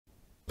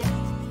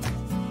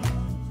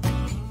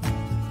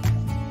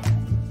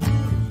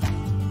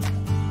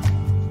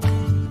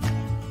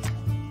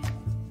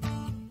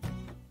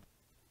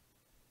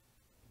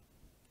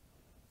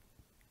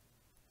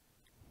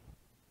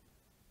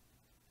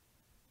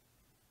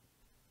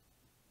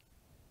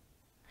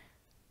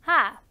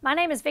My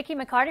name is Vicki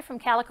McCarty from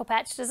Calico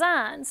Patch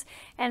Designs,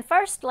 and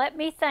first let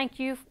me thank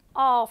you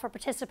all for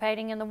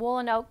participating in the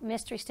Woolen Oak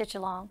Mystery Stitch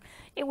Along.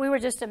 We were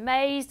just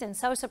amazed and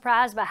so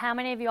surprised by how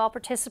many of you all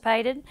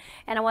participated,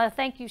 and I want to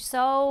thank you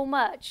so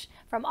much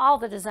from all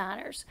the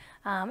designers.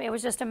 It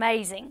was just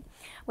amazing.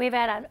 We've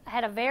had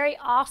a very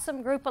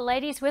awesome group of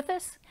ladies with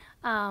us.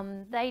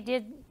 They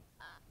did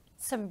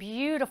some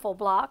beautiful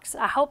blocks.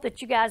 I hope that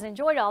you guys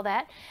enjoyed all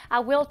that. I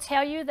will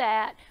tell you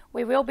that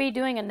we will be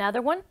doing another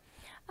one.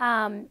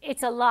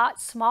 It's a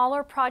lot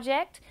smaller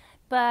project,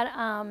 but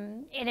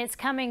and it's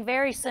coming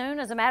very soon.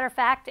 As a matter of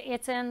fact,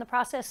 it's in the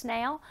process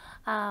now.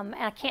 And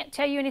I can't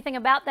tell you anything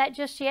about that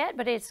just yet,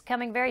 but it's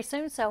coming very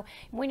soon. So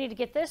we need to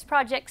get this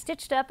project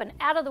stitched up and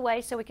out of the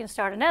way so we can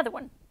start another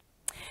one.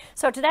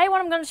 So today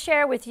what I'm going to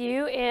share with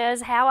you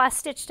is how I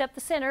stitched up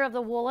the center of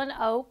the Woolen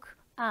Oak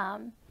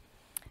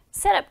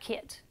setup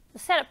kit, the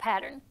setup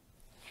pattern.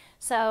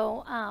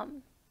 So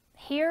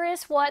here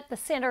is what the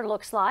center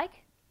looks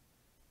like.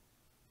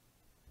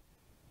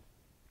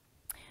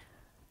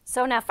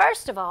 So now,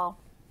 first of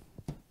all,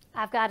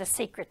 I've got a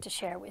secret to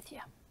share with you.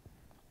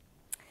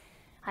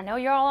 I know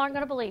you all aren't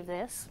going to believe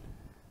this.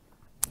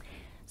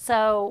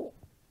 So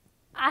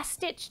I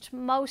stitched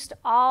most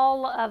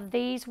all of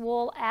these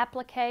wool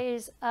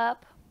appliques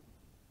up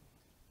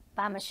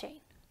by machine.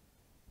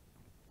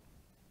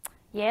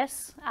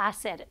 Yes, I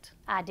said it.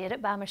 I did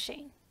it by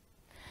machine.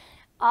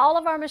 All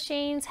of our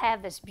machines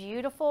have this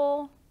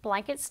beautiful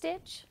blanket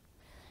stitch.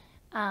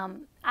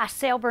 I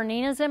sell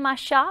Berninas in my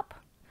shop.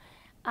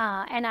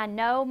 And I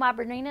know my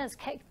Bernina is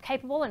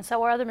capable, and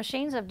so are other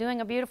machines, of doing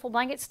a beautiful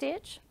blanket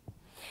stitch.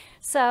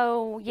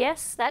 So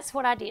yes, that's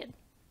what I did.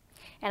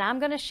 And I'm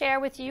going to share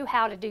with you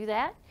how to do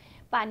that.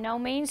 By no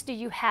means do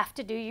you have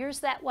to do yours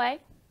that way.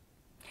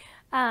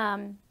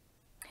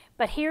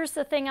 But here's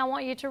the thing I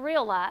want you to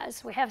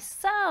realize. We have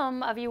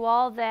some of you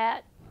all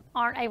that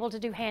aren't able to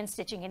do hand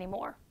stitching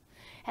anymore.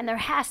 And there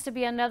has to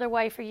be another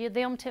way for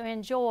them to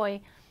enjoy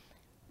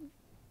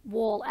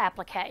wool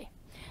applique.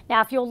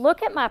 Now, if you'll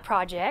look at my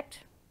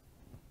project,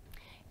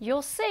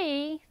 you'll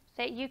see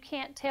that you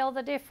can't tell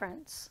the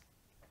difference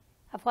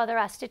of whether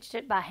I stitched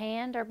it by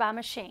hand or by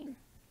machine.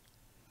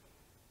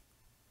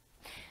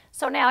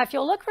 So now if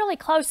you'll look really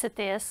close at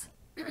this,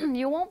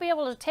 you won't be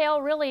able to tell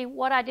really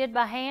what I did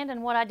by hand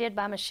and what I did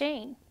by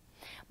machine.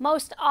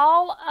 Most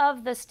all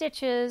of the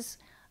stitches,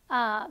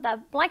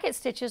 the blanket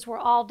stitches, were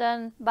all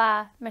done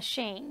by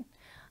machine.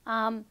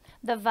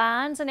 The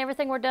vines and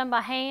everything were done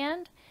by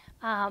hand.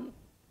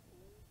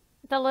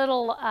 The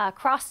little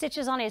cross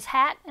stitches on his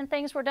hat and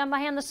things were done by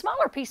hand. The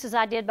smaller pieces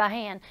I did by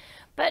hand,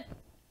 but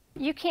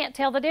you can't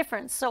tell the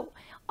difference. So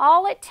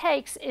all it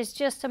takes is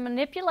just to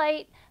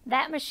manipulate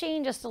that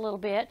machine just a little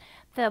bit.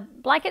 The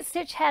blanket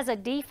stitch has a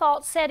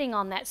default setting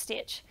on that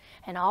stitch,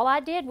 and all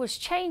I did was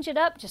change it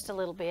up just a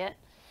little bit.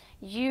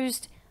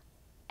 Used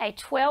a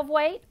 12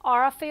 weight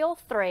Aurifil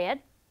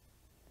thread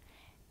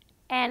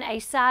and a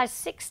size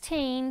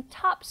 16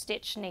 top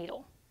stitch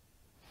needle.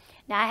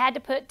 Now I had to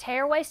put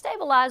tearaway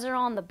stabilizer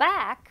on the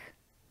back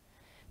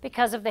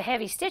because of the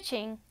heavy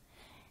stitching,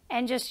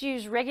 and just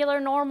use regular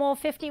normal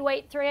 50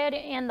 weight thread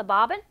in the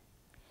bobbin,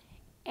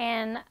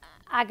 and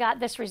I got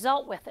this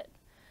result with it.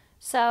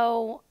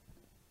 So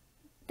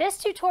this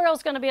tutorial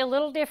is going to be a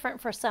little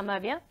different for some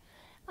of you,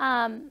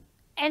 and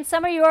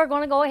some of you are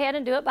going to go ahead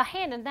and do it by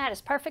hand, and that is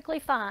perfectly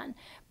fine.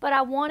 But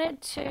I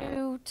wanted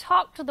to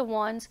talk to the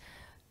ones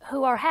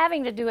who are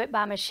having to do it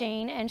by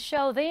machine and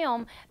show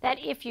them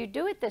that if you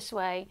do it this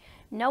way,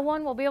 no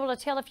one will be able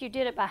to tell if you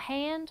did it by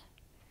hand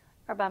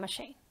or by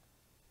machine.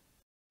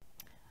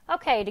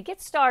 Okay, to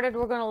get started,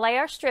 we're going to lay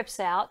our strips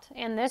out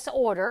in this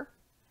order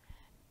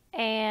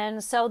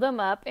and sew them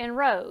up in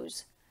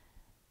rows.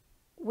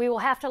 We will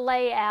have to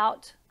lay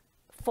out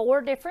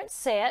 4 different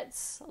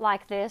sets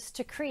like this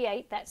to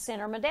create that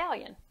center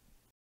medallion.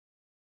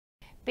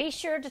 Be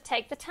sure to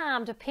take the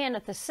time to pin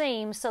at the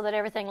seams so that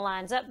everything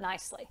lines up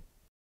nicely.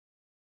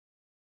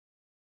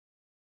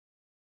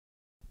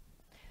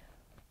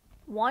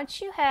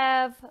 Once you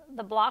have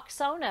the block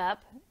sewn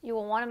up, you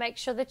will want to make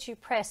sure that you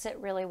press it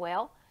really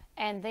well,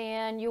 and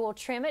then you will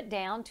trim it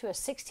down to a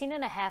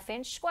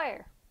 16.5-inch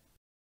square.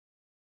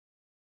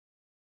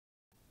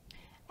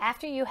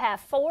 After you have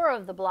 4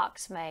 of the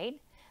blocks made,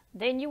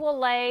 then you will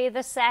lay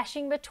the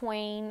sashing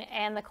between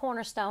and the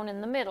cornerstone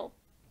in the middle,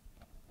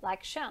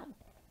 like shown.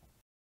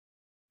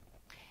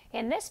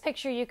 In this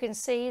picture you can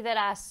see that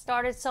I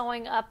started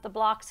sewing up the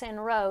blocks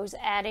in rows,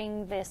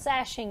 adding the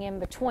sashing in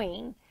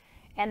between,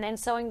 and then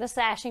sewing the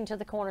sashing to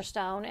the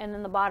cornerstone, and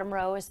then the bottom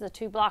row is the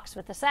 2 blocks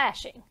with the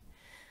sashing.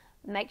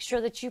 Make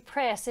sure that you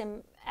press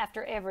in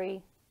after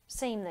every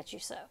seam that you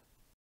sew.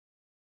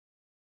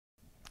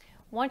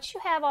 Once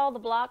you have all the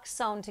blocks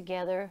sewn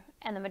together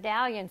and the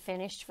medallion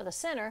finished for the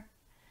center,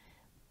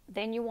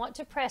 then you want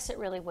to press it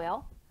really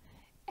well.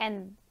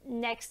 And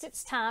next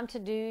it's time to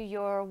do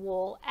your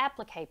wool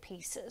applique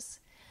pieces.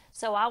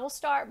 So I will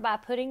start by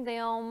putting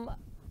them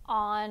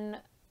on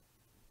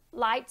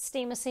Lite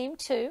Steam A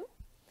 2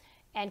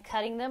 and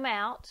cutting them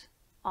out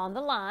on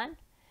the line.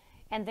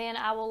 and then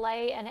I will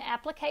lay an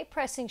applique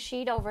pressing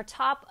sheet over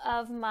top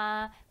of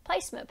my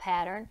placement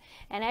pattern,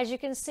 and as you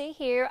can see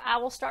here, I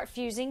will start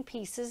fusing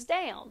pieces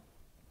down.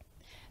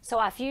 So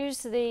I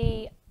fused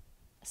the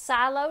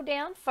silo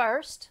down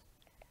first,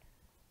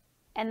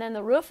 and then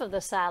the roof of the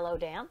silo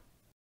down.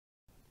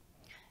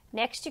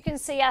 Next, you can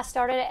see I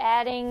started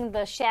adding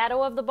the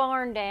shadow of the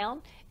barn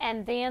down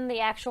and then the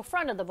actual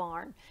front of the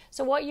barn.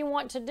 So what you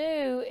want to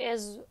do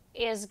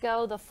is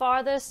go the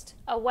farthest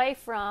away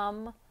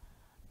from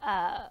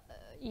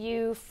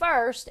you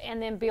first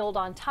and then build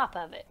on top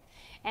of it.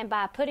 And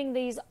by putting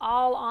these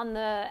all on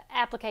the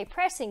applique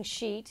pressing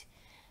sheet,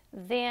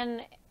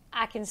 then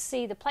I can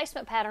see the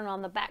placement pattern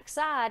on the back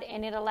side,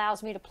 and it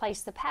allows me to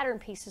place the pattern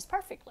pieces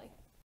perfectly.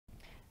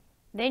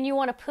 Then you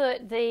want to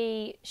put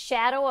the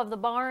shadow of the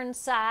barn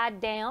side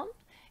down,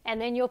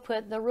 and then you'll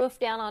put the roof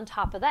down on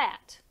top of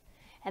that,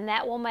 and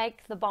that will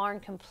make the barn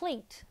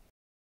complete.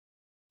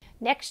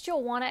 Next,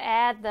 you'll want to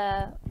add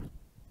the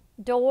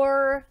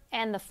door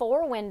and the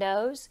 4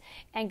 windows,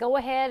 and go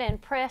ahead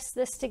and press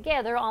this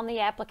together on the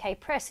applique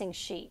pressing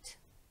sheet.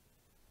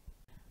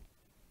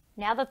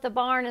 Now that the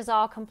barn is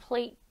all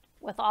complete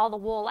with all the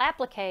wool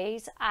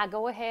appliques, I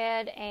go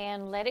ahead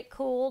and let it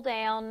cool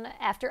down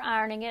after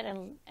ironing it,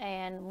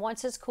 and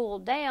once it's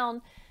cooled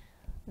down,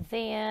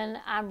 then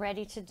I'm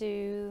ready to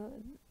do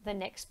the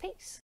next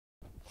piece.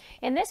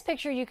 In this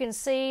picture, you can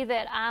see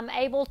that I'm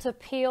able to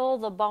peel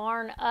the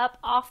barn up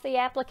off the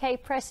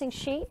applique pressing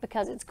sheet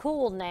because it's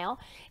cooled now,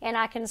 and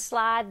I can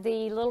slide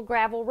the little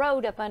gravel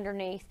road up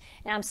underneath.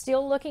 And I'm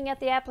still looking at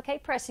the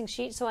applique pressing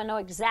sheet, so I know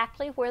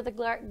exactly where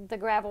the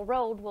gravel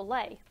road will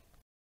lay.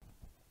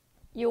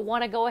 You'll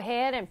want to go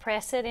ahead and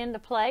press it into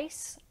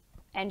place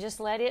and just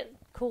let it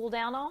cool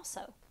down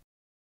also.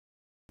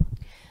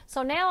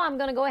 So now I'm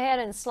going to go ahead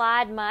and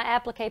slide my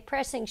applique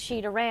pressing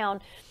sheet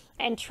around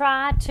and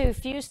try to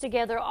fuse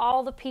together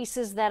all the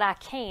pieces that I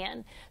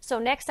can. So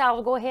next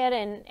I'll go ahead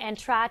and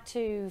try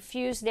to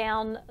fuse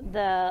down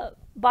the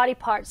body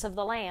parts of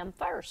the lamb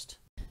first.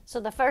 So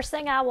the first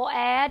thing I will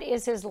add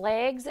is his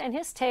legs and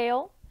his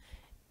tail,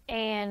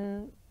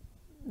 and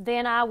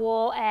then I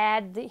will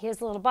add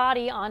his little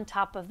body on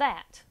top of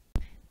that.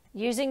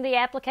 Using the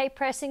applique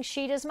pressing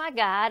sheet as my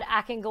guide,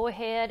 I can go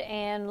ahead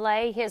and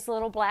lay his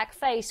little black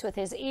face with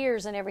his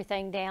ears and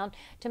everything down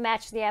to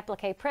match the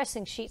applique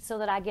pressing sheet so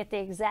that I get the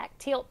exact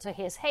tilt to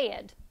his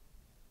head.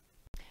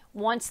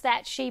 Once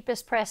that sheep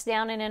is pressed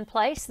down and in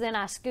place, then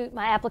I scoot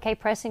my applique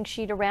pressing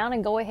sheet around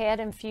and go ahead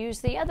and fuse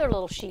the other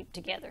little sheep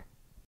together.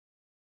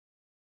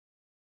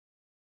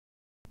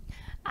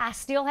 I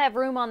still have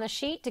room on the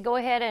sheet to go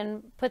ahead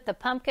and put the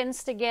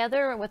pumpkins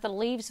together with the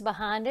leaves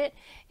behind it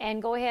and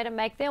go ahead and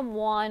make them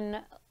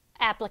one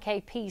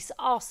applique piece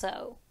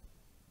also.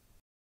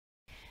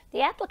 The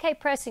applique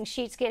pressing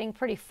sheet's getting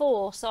pretty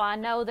full, so I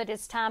know that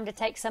it's time to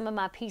take some of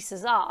my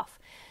pieces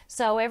off.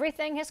 So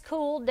everything has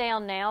cooled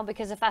down now,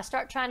 because if I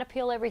start trying to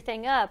peel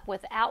everything up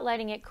without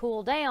letting it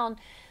cool down,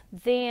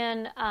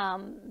 then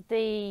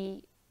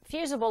the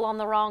Fusible on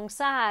the wrong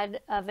side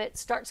of it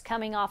starts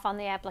coming off on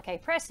the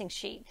applique pressing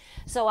sheet.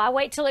 So I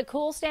wait till it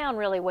cools down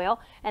really well,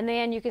 and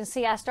then you can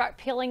see I start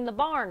peeling the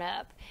barn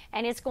up,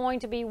 and it's going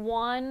to be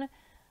one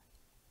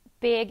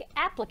big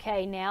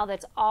applique now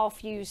that's all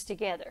fused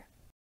together.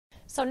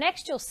 So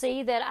next you'll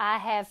see that I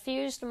have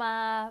fused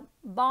my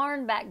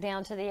barn back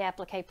down to the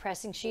applique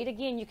pressing sheet.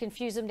 Again, you can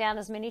fuse them down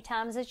as many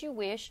times as you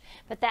wish,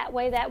 but that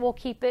way that will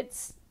keep it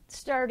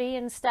sturdy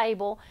and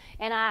stable,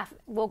 and I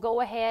will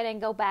go ahead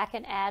and go back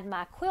and add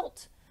my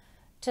quilt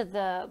to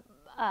the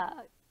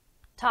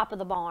top of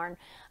the barn.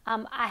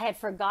 I had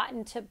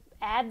forgotten to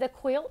add the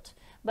quilt,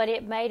 but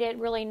it made it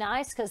really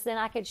nice because then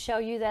I could show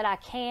you that I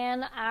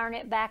can iron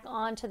it back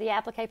onto the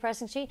applique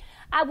pressing sheet.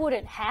 I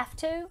wouldn't have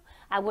to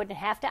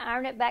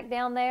iron it back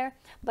down there,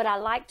 but I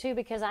like to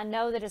because I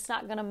know that it's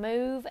not going to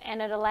move,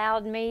 and it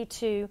allowed me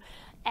to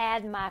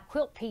add my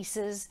quilt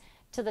pieces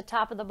to the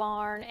top of the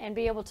barn and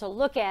be able to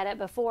look at it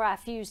before I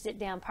fused it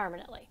down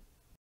permanently.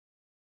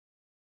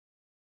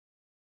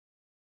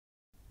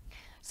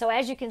 So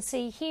as you can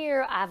see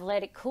here, I've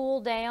let it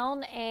cool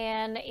down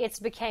and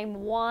it's became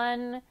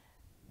one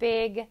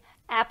big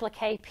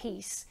applique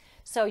piece.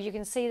 So you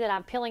can see that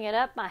I'm peeling it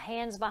up, my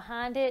hand's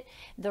behind it,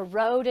 the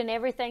road and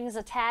everything's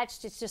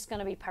attached. It's just going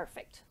to be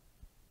perfect.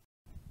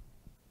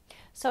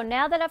 So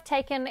now that I've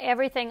taken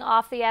everything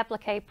off the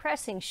applique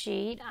pressing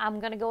sheet,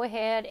 I'm going to go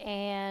ahead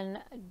and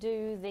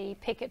do the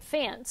picket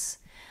fence.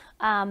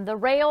 The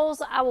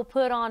rails I will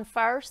put on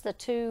first, the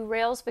 2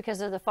 rails, because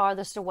they're the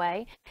farthest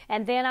away,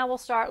 and then I will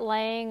start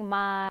laying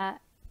my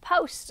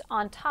posts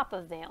on top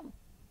of them.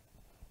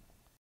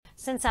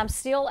 Since I'm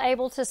still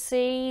able to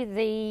see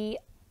the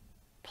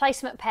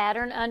placement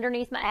pattern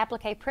underneath my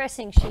applique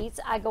pressing sheets,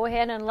 I go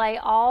ahead and lay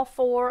all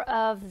 4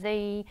 of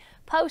the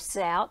posts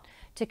out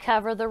to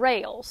cover the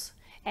rails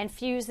and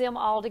fuse them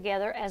all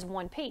together as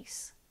one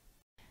piece.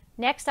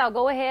 Next, I'll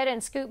go ahead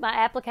and scoop my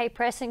applique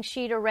pressing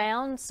sheet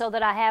around so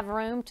that I have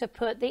room to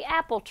put the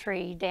apple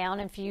tree down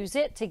and fuse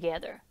it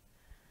together.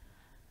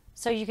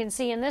 So you can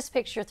see in this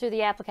picture through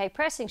the applique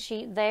pressing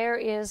sheet, there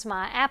is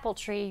my apple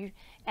tree,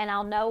 and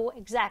I'll know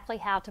exactly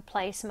how to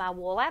place my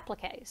wool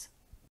appliques.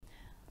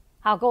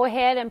 I'll go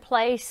ahead and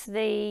place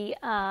the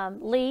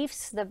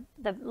leaves,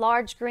 the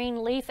large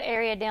green leaf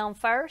area down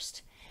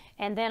first,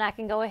 and then I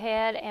can go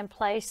ahead and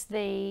place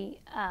the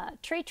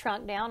tree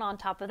trunk down on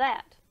top of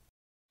that.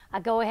 I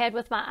go ahead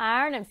with my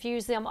iron and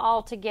fuse them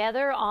all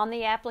together on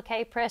the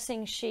applique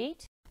pressing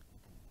sheet.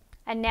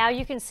 And now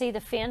you can see the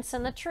fence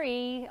and the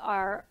tree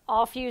are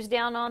all fused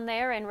down on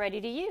there and ready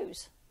to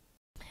use.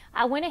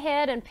 I went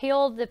ahead and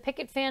peeled the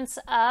picket fence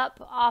up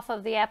off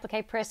of the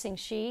applique pressing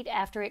sheet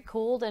after it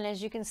cooled, and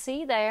as you can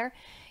see there,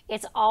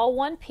 it's all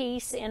one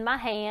piece in my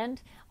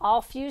hand,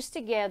 all fused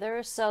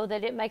together so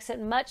that it makes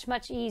it much,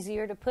 much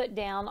easier to put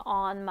down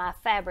on my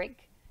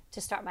fabric to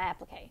start my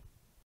applique.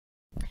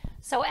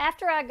 So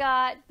after I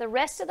got the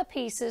rest of the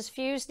pieces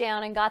fused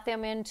down and got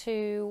them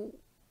into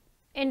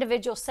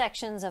individual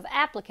sections of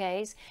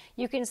appliques,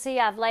 you can see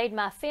I've laid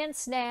my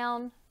fence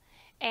down,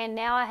 and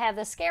now I have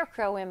the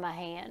scarecrow in my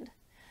hand.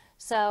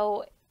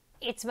 So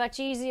it's much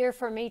easier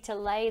for me to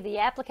lay the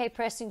applique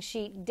pressing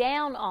sheet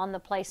down on the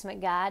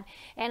placement guide,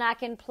 and I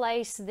can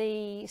place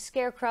the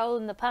scarecrow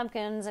and the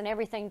pumpkins and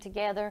everything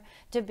together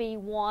to be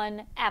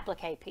one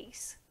applique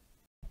piece.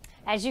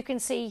 As you can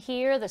see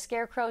here, the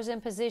scarecrow's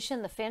in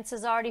position, the fence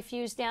is already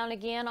fused down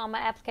again on my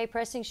applique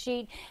pressing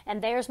sheet,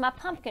 and there's my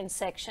pumpkin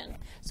section.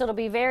 So it'll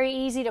be very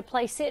easy to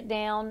place it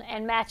down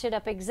and match it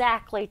up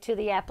exactly to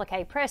the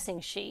applique pressing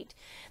sheet.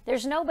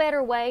 There's no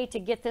better way to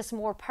get this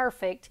more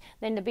perfect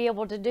than to be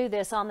able to do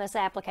this on this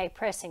applique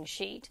pressing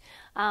sheet.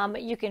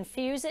 You can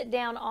fuse it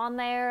down on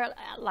there.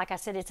 Like I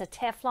said, it's a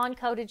Teflon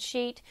coated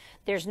sheet.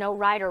 There's no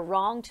right or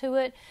wrong to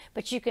it,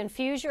 but you can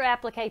fuse your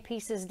applique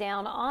pieces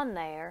down on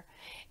there,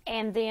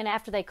 and then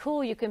after they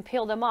cool, you can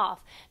peel them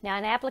off. Now,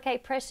 an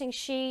applique pressing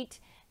sheet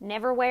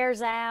never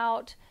wears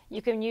out.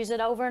 You can use it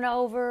over and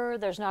over.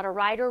 There's not a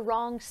right or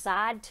wrong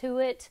side to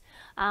it.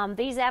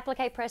 These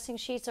applique pressing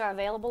sheets are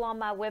available on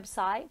my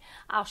website.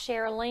 I'll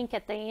share a link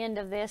at the end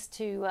of this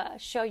to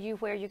show you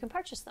where you can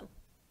purchase them.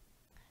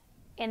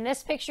 In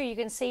this picture, you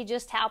can see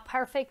just how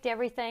perfect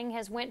everything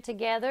has went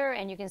together,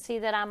 and you can see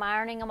that I'm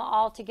ironing them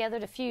all together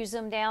to fuse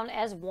them down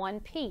as one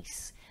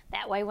piece.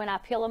 That way, when I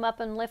peel them up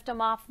and lift them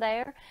off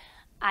there,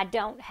 I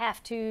don't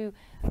have to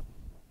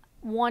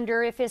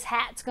wonder if his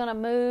hat's going to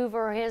move,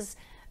 or his,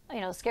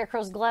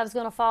 Scarecrow's glove's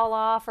going to fall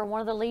off, or one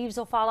of the leaves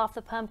will fall off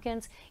the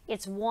pumpkins.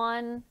 It's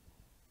one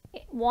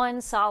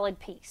solid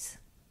piece.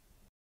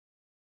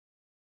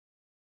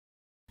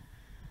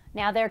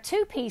 Now, there are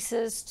two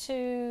pieces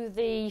to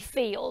the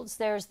fields.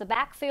 There's the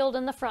back field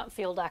and the front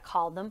field, I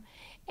called them,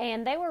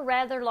 and they were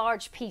rather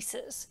large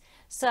pieces.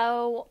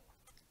 So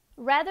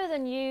rather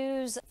than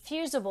use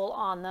Fusible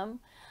on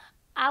them,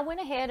 I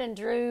went ahead and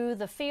drew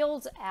the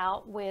fields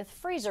out with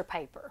freezer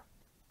paper.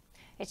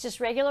 It's just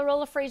regular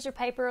roll of freezer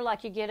paper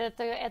like you get at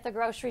the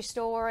grocery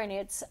store, and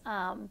it's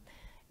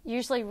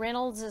usually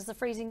Reynolds is the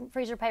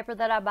freezer paper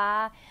that I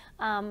buy.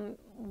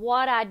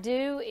 What I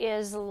do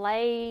is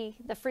lay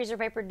the freezer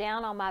paper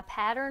down on my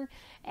pattern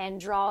and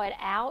draw it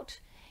out,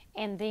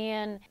 and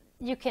then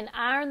you can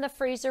iron the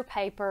freezer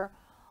paper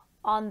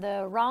on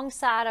the wrong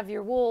side of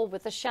your wool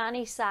with the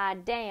shiny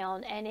side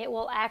down, and it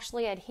will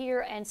actually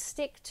adhere and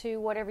stick to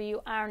whatever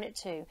you iron it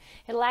to.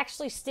 It'll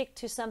actually stick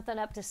to something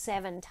up to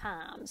 7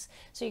 times.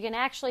 So you can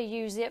actually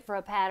use it for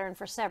a pattern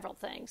for several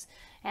things.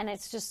 And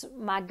it's just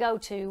my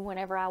go-to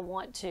whenever I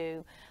want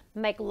to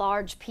make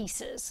large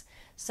pieces.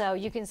 So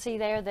you can see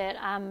there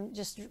that I'm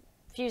just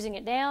fusing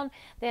it down.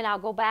 Then I'll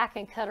go back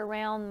and cut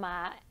around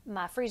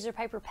my freezer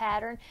paper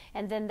pattern,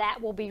 and then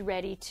that will be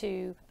ready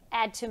to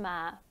add to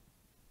my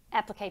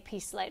applique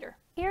piece later.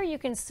 Here you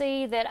can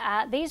see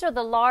that these are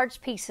the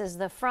large pieces,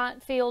 the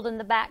front field and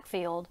the back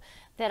field,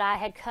 that I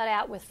had cut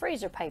out with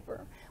freezer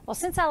paper. Well,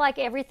 since I like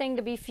everything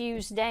to be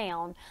fused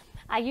down,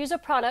 I use a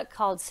product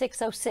called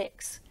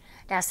 606.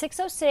 Now,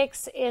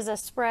 606 is a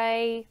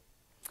spray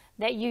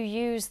that you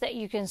use that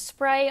you can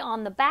spray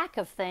on the back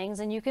of things,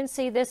 and you can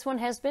see this one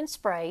has been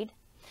sprayed,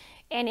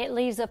 and it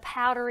leaves a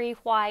powdery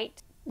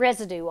white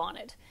residue on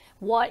it.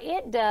 What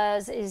it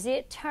does is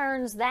it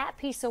turns that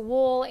piece of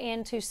wool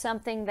into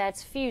something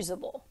that's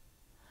fusible.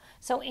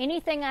 So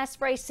anything I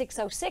spray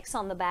 606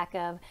 on the back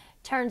of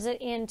turns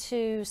it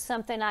into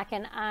something I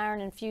can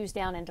iron and fuse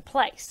down into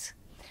place.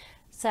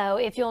 So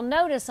if you'll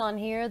notice on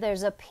here,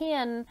 there's a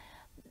pin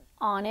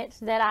on it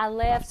that I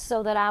left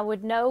so that I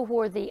would know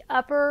where the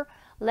upper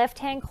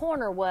left-hand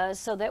corner was,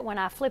 so that when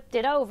I flipped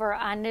it over,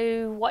 I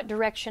knew what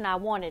direction I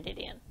wanted it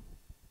in.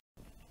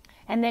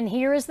 And then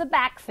here is the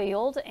back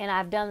field, and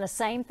I've done the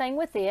same thing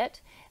with it.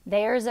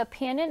 There's a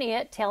pin in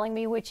it telling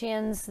me which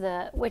is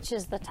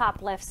the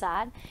top left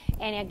side.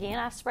 And again,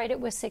 I sprayed it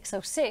with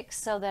 606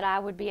 so that I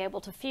would be able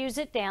to fuse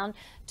it down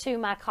to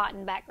my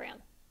cotton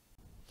background.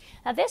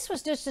 Now this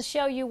was just to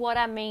show you what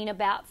I mean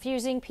about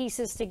fusing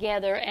pieces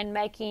together and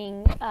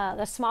making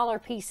the smaller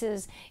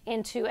pieces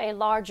into a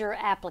larger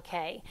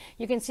applique.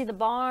 You can see the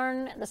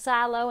barn, the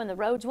silo, and the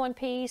road's one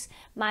piece.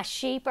 My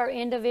sheep are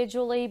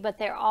individually, but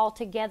they're all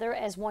together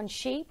as one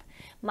sheep.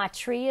 My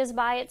tree is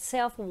by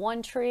itself,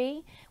 one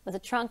tree, with the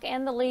trunk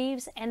and the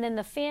leaves, and then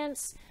the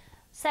fence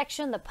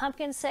section, the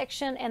pumpkin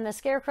section, and the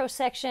scarecrow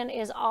section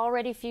is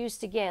already fused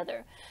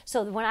together.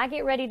 So when I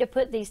get ready to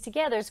put these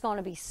together, it's going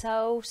to be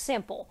so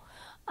simple.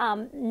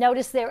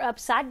 Notice they're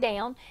upside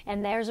down,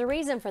 and there's a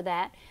reason for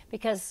that,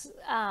 because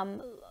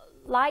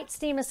Lite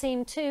Steam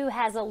A 2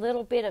 has a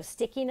little bit of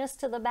stickiness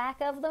to the back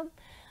of them,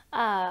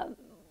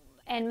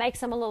 and makes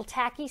them a little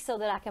tacky so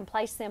that I can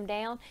place them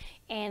down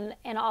and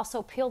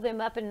also peel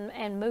them up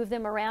and move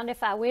them around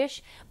if I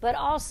wish. But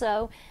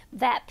also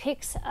that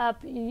picks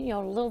up, you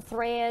know, little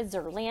threads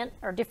or lint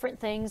or different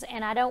things,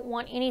 and I don't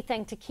want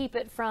anything to keep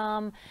it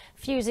from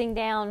fusing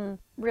down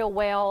real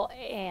well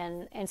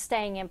and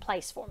staying in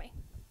place for me.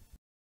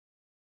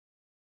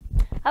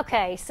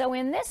 Okay, so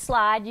in this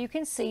slide you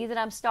can see that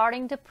I'm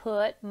starting to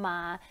put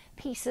my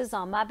pieces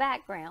on my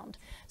background.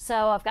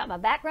 So I've got my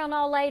background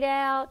all laid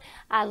out.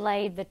 I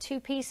laid the two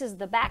pieces,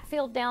 the back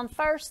field down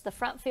first, the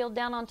front field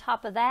down on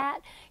top of that.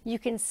 You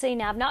can see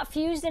now I've not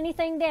fused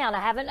anything down. I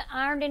haven't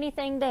ironed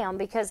anything down,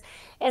 because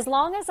as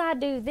long as I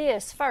do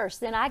this first,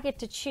 then I get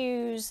to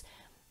choose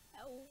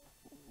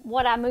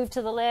what I move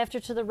to the left or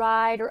to the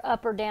right or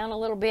up or down a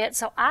little bit.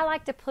 So I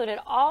like to put it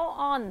all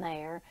on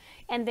there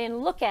and then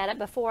look at it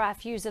before I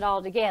fuse it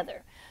all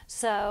together.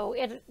 So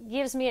it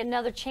gives me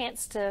another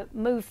chance to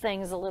move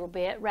things a little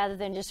bit rather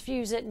than just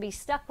fuse it and be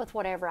stuck with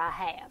whatever I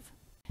have.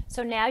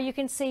 So now you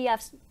can see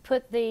I've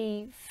put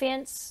the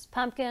fence,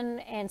 pumpkin,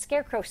 and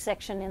scarecrow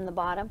section in the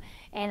bottom,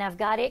 and I've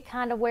got it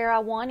kind of where I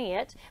want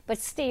it, but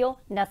still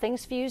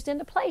nothing's fused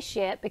into place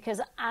yet because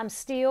I'm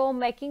still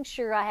making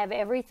sure I have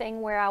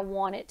everything where I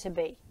want it to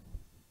be.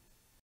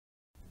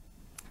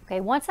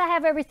 Okay, once I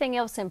have everything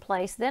else in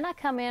place, then I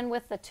come in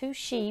with the two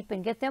sheep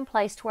and get them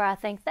placed where I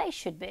think they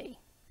should be.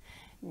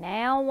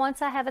 Now,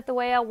 once I have it the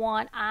way I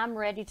want, I'm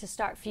ready to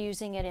start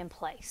fusing it in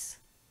place.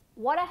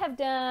 What I have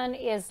done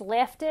is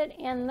left it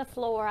in the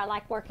floor. I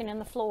like working in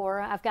the floor.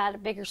 I've got a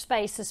bigger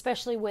space,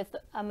 especially with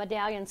a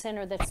medallion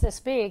center that's this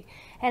big.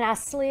 And I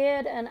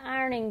slid an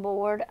ironing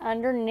board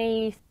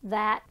underneath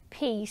that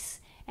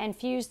piece and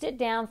fused it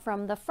down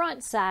from the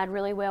front side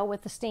really well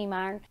with the steam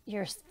iron.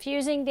 You're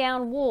fusing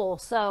down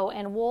wool,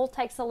 and wool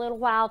takes a little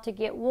while to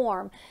get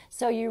warm.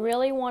 So you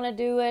really want to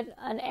do it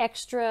an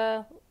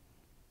extra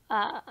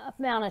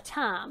amount of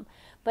time.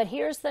 But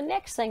here's the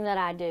next thing that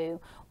I do.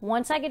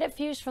 Once I get it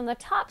fused from the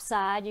top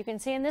side, you can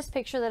see in this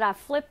picture that I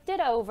flipped it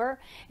over,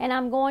 and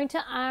I'm going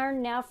to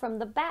iron now from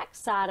the back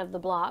side of the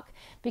block,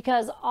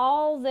 because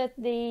all that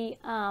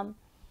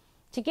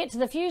to get to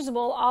the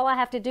Fusible, all I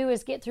have to do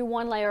is get through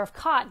one layer of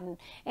cotton,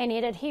 and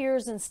it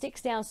adheres and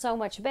sticks down so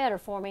much better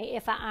for me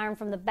if I iron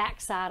from the back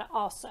side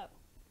also.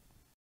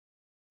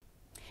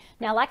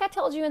 Now, like I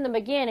told you in the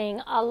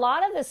beginning, a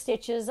lot of the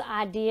stitches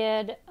I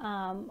did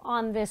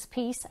on this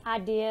piece, I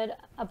did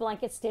a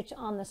blanket stitch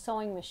on the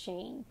sewing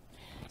machine.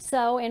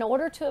 So in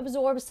order to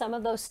absorb some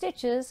of those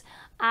stitches,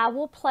 I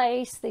will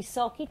place the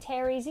Sulky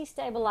Tear Easy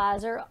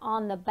Stabilizer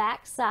on the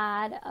back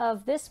side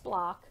of this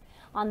block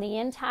on the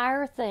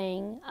entire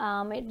thing.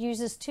 It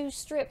uses two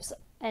strips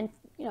and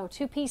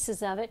two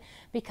pieces of it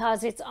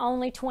because it's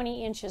only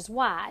 20 inches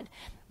wide.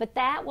 But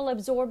that will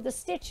absorb the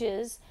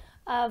stitches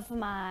of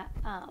my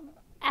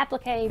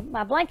applique,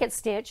 my blanket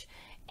stitch,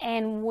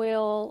 and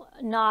will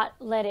not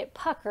let it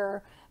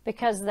pucker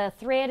because the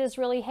thread is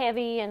really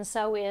heavy and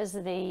so is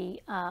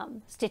the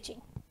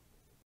stitching.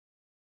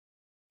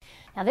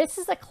 Now this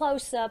is a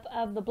close-up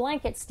of the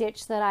blanket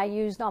stitch that I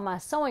used on my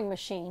sewing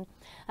machine.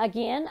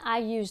 Again, I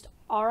used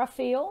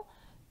Aurifil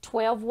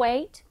 12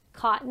 weight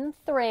cotton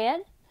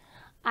thread.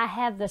 I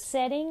have the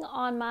setting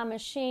on my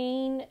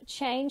machine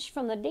changed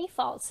from the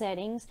default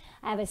settings.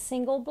 I have a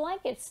single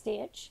blanket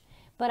stitch,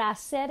 but I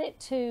set it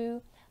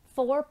to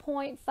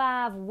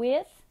 4.5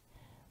 width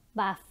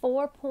by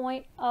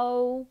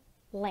 4.0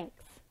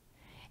 length,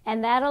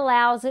 and that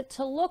allows it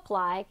to look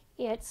like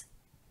it's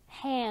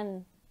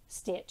hand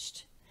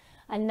stitched.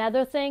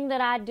 Another thing that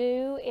I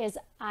do is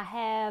I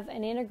have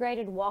an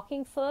integrated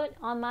walking foot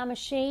on my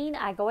machine.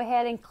 I go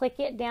ahead and click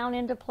it down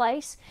into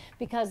place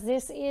because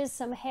this is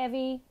some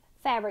heavy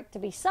fabric to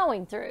be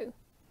sewing through.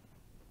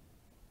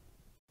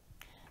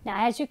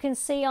 Now, as you can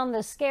see on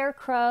the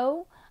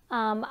scarecrow,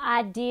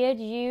 I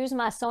did use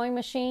my sewing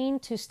machine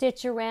to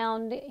stitch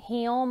around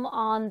him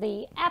on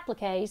the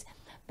appliques,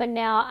 but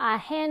now I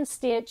hand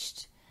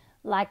stitched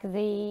like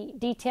the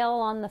detail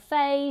on the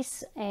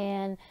face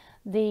and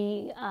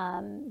the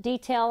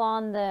detail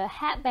on the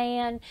hat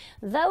band.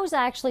 Those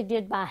I actually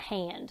did by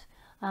hand.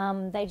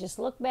 They just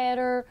look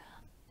better,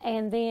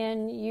 and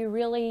then you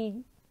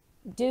really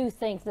do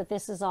think that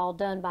this is all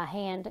done by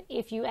hand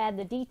if you add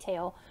the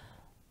detail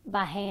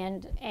by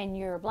hand and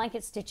your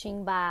blanket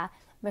stitching by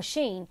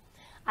machine.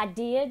 I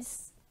did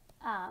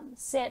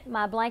set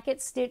my blanket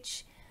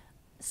stitch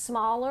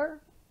smaller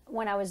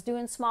when I was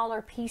doing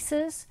smaller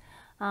pieces.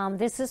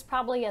 This is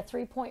probably a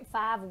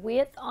 3.5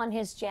 width on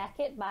his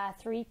jacket by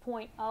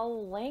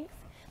 3.0 length.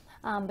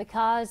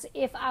 Because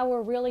if I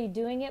were really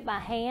doing it by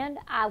hand,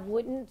 I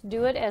wouldn't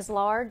do it as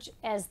large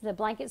as the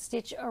blanket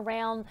stitch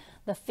around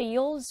the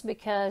fields,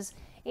 because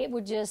it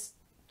would just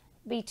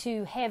be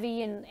too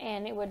heavy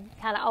and it would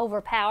kind of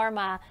overpower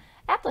my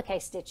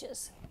applique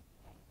stitches.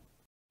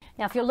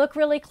 Now if you look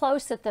really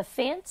close at the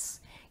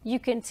fence, you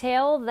can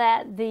tell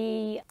that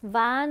the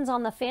vines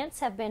on the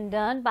fence have been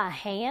done by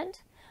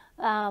hand.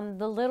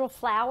 The little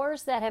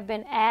flowers that have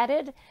been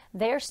added,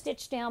 they're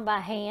stitched down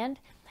by hand.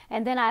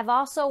 And then I've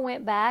also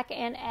went back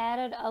and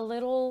added a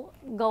little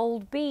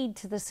gold bead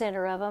to the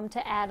center of them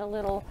to add a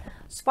little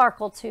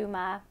sparkle to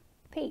my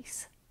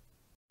piece.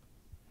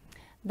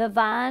 The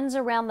vines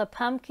around the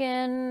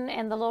pumpkin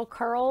and the little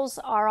curls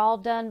are all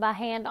done by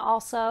hand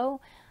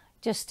also,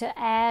 just to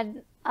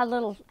add a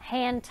little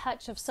hand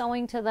touch of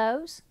sewing to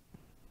those.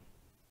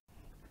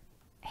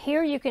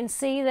 Here you can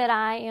see that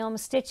I am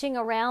stitching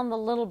around the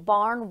little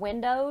barn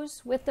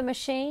windows with the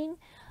machine.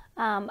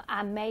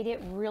 I made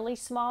it really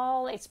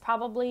small. It's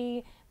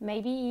probably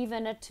maybe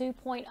even a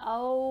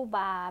 2.0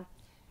 by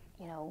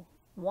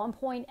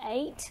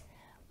 1.8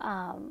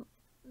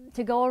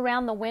 to go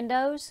around the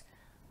windows.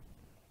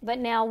 But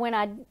now when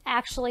I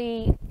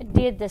actually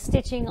did the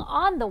stitching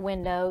on the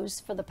windows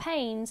for the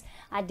panes,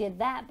 I did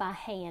that by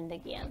hand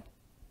again.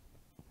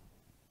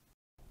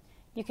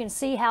 You can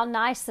see how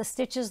nice the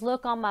stitches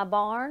look on my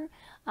barn.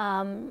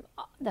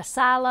 The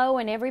silo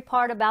and every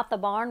part about the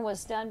barn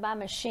was done by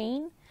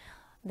machine.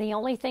 The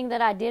only thing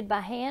that I did by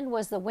hand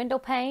was the window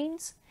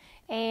panes,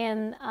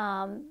 and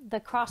the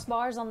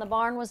crossbars on the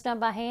barn was done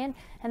by hand,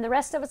 and the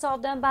rest of it's all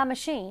done by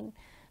machine.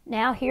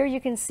 Now here you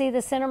can see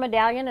the center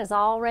medallion is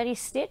already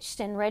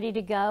stitched and ready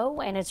to go,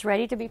 and it's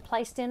ready to be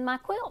placed in my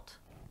quilt.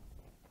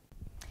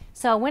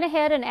 So I went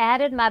ahead and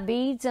added my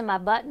beads and my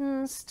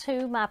buttons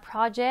to my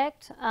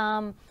project.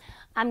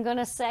 I'm going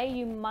to say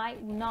you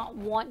might not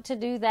want to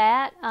do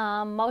that.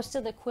 Most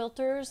of the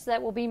quilters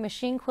that will be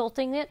machine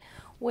quilting it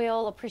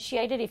will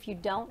appreciate it if you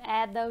don't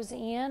add those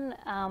in.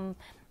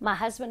 My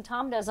husband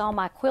Tom does all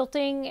my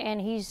quilting,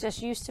 and he's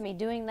just used to me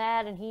doing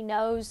that, and he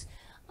knows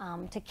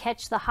to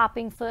catch the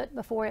hopping foot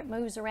before it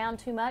moves around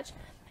too much.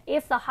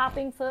 If the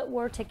hopping foot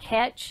were to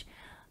catch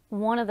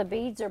one of the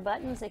beads or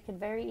buttons, it could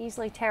very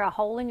easily tear a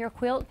hole in your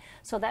quilt.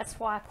 So that's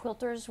why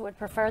quilters would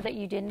prefer that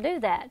you didn't do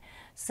that.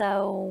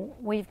 So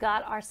we've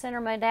got our center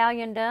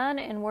medallion done,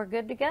 and we're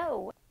good to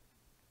go.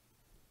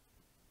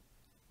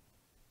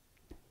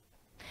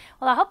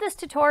 Well, I hope this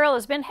tutorial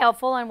has been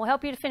helpful and will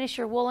help you to finish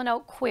your woolen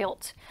oak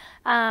quilt.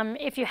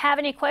 If you have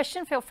any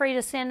question, feel free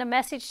to send a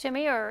message to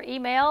me or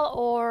email,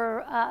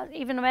 or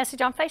even a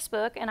message on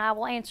Facebook, and I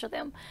will answer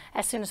them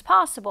as soon as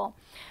possible.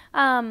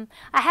 I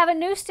have a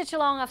new stitch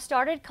along I've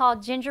started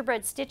called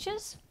Gingerbread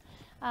Stitches.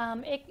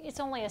 It's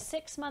only a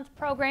 6-month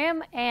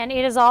program, and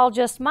it is all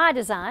just my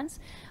designs.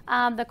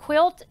 The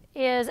quilt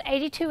is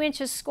 82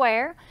 inches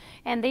square,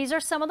 and these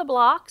are some of the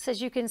blocks,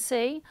 as you can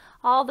see.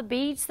 All the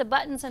beads, the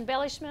buttons,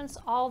 embellishments,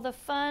 all the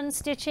fun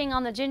stitching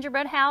on the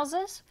gingerbread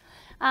houses.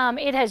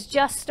 It has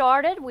just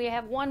started. We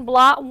have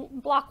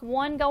block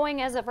 1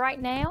 going as of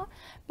right now.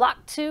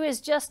 Block 2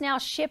 is just now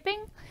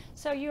shipping,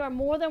 so you are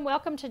more than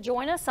welcome to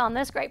join us on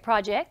this great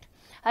project.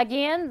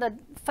 Again,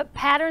 the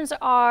patterns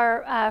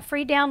are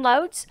free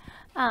downloads.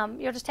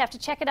 You'll just have to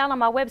check it out on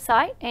my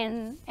website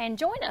and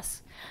join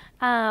us.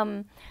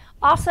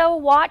 Also,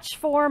 watch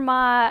for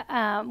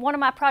my one of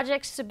my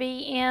projects to be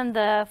in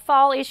the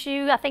fall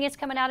issue. I think it's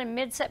coming out in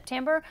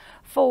mid-September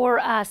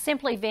for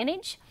Simply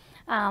Vintage.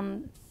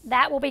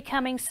 That will be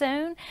coming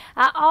soon.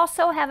 I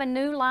also have a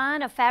new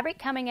line of fabric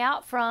coming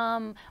out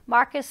from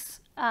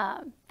Marcus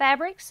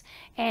Fabrics,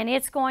 and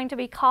it's going to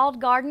be called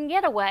Garden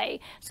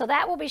Getaway. So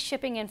that will be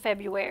shipping in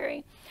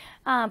February.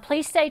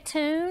 Please stay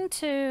tuned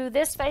to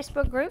this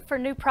Facebook group for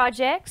new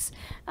projects.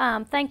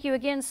 Thank you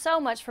again so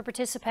much for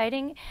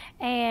participating,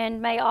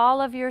 and may all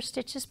of your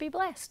stitches be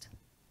blessed.